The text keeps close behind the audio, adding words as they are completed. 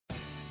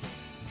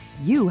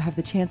you have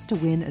the chance to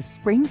win a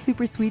spring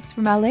super sweeps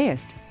from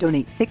LAist.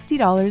 Donate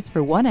 $60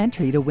 for one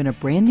entry to win a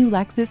brand new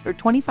Lexus or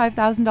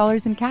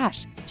 $25,000 in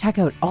cash. Check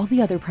out all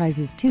the other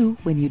prizes too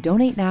when you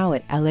donate now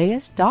at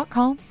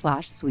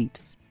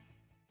LAist.com/sweeps.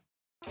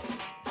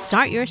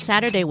 Start your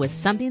Saturday with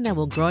something that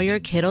will grow your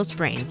kiddos'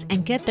 brains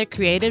and get their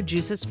creative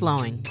juices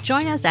flowing.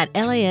 Join us at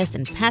LAist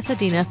in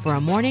Pasadena for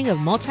a morning of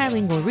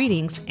multilingual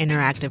readings,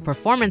 interactive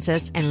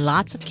performances, and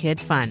lots of kid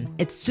fun.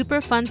 It's Super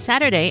Fun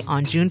Saturday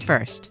on June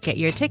 1st. Get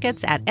your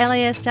tickets at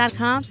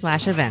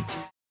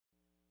LAist.com/events.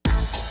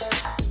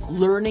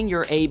 Learning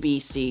your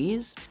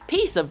ABCs?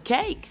 Piece of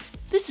cake!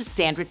 This is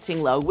Sandra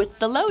Tsing-Loh with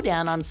the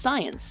Lowdown on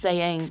Science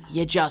saying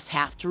you just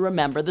have to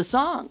remember the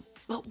song.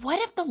 But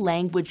what if the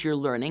language you're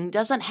learning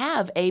doesn't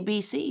have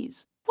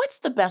ABCs? What's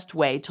the best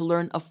way to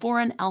learn a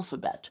foreign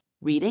alphabet?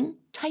 Reading,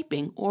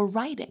 typing, or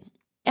writing?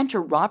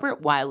 Enter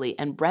Robert Wiley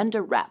and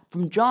Brenda Rapp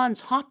from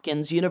Johns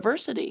Hopkins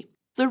University.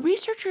 The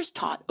researchers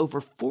taught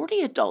over 40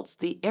 adults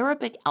the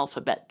Arabic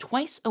alphabet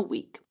twice a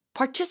week.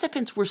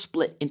 Participants were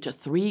split into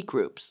 3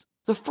 groups.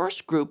 The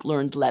first group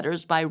learned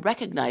letters by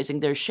recognizing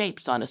their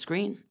shapes on a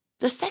screen.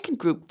 The second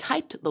group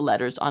typed the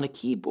letters on a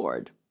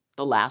keyboard.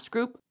 The last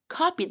group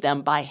copied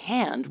them by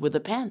hand with a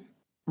pen.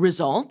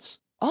 Results?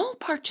 All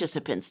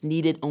participants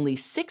needed only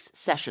 6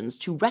 sessions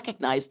to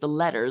recognize the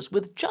letters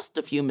with just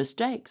a few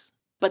mistakes.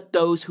 But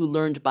those who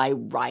learned by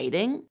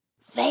writing,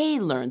 they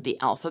learned the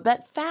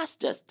alphabet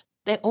fastest.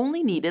 They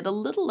only needed a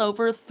little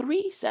over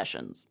 3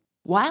 sessions.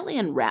 Wiley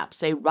and Rapp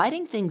say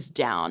writing things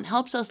down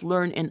helps us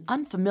learn an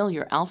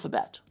unfamiliar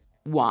alphabet.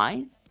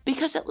 Why?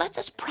 Because it lets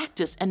us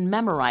practice and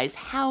memorize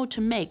how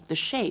to make the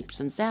shapes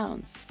and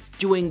sounds.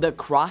 Doing the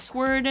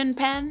crossword in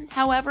pen,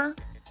 however,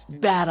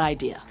 bad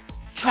idea.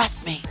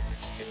 Trust me.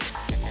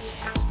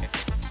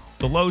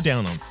 The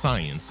Lowdown on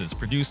Science is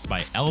produced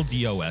by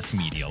LDOS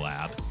Media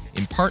Lab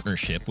in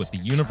partnership with the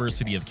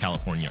University of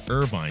California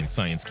Irvine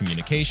Science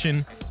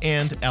Communication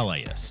and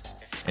LAist,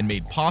 and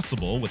made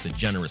possible with the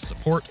generous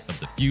support of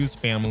the Fuse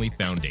Family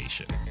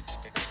Foundation.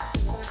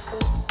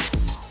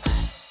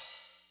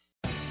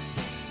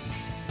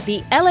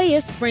 The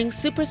LAist Spring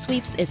Super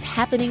Sweeps is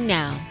happening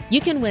now.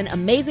 You can win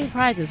amazing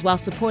prizes while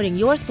supporting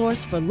your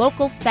source for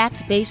local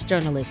fact-based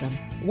journalism.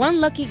 One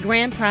lucky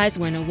grand prize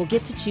winner will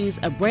get to choose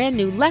a brand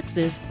new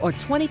Lexus or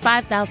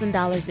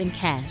 $25,000 in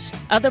cash.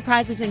 Other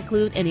prizes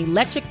include an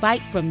electric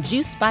bike from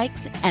Juice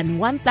Bikes and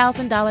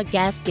 $1,000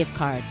 gas gift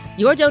cards.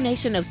 Your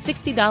donation of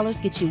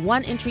 $60 gets you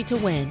 1 entry to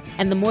win,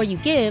 and the more you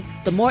give,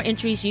 the more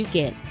entries you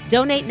get.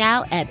 Donate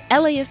now at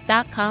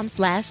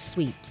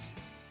LAist.com/sweeps.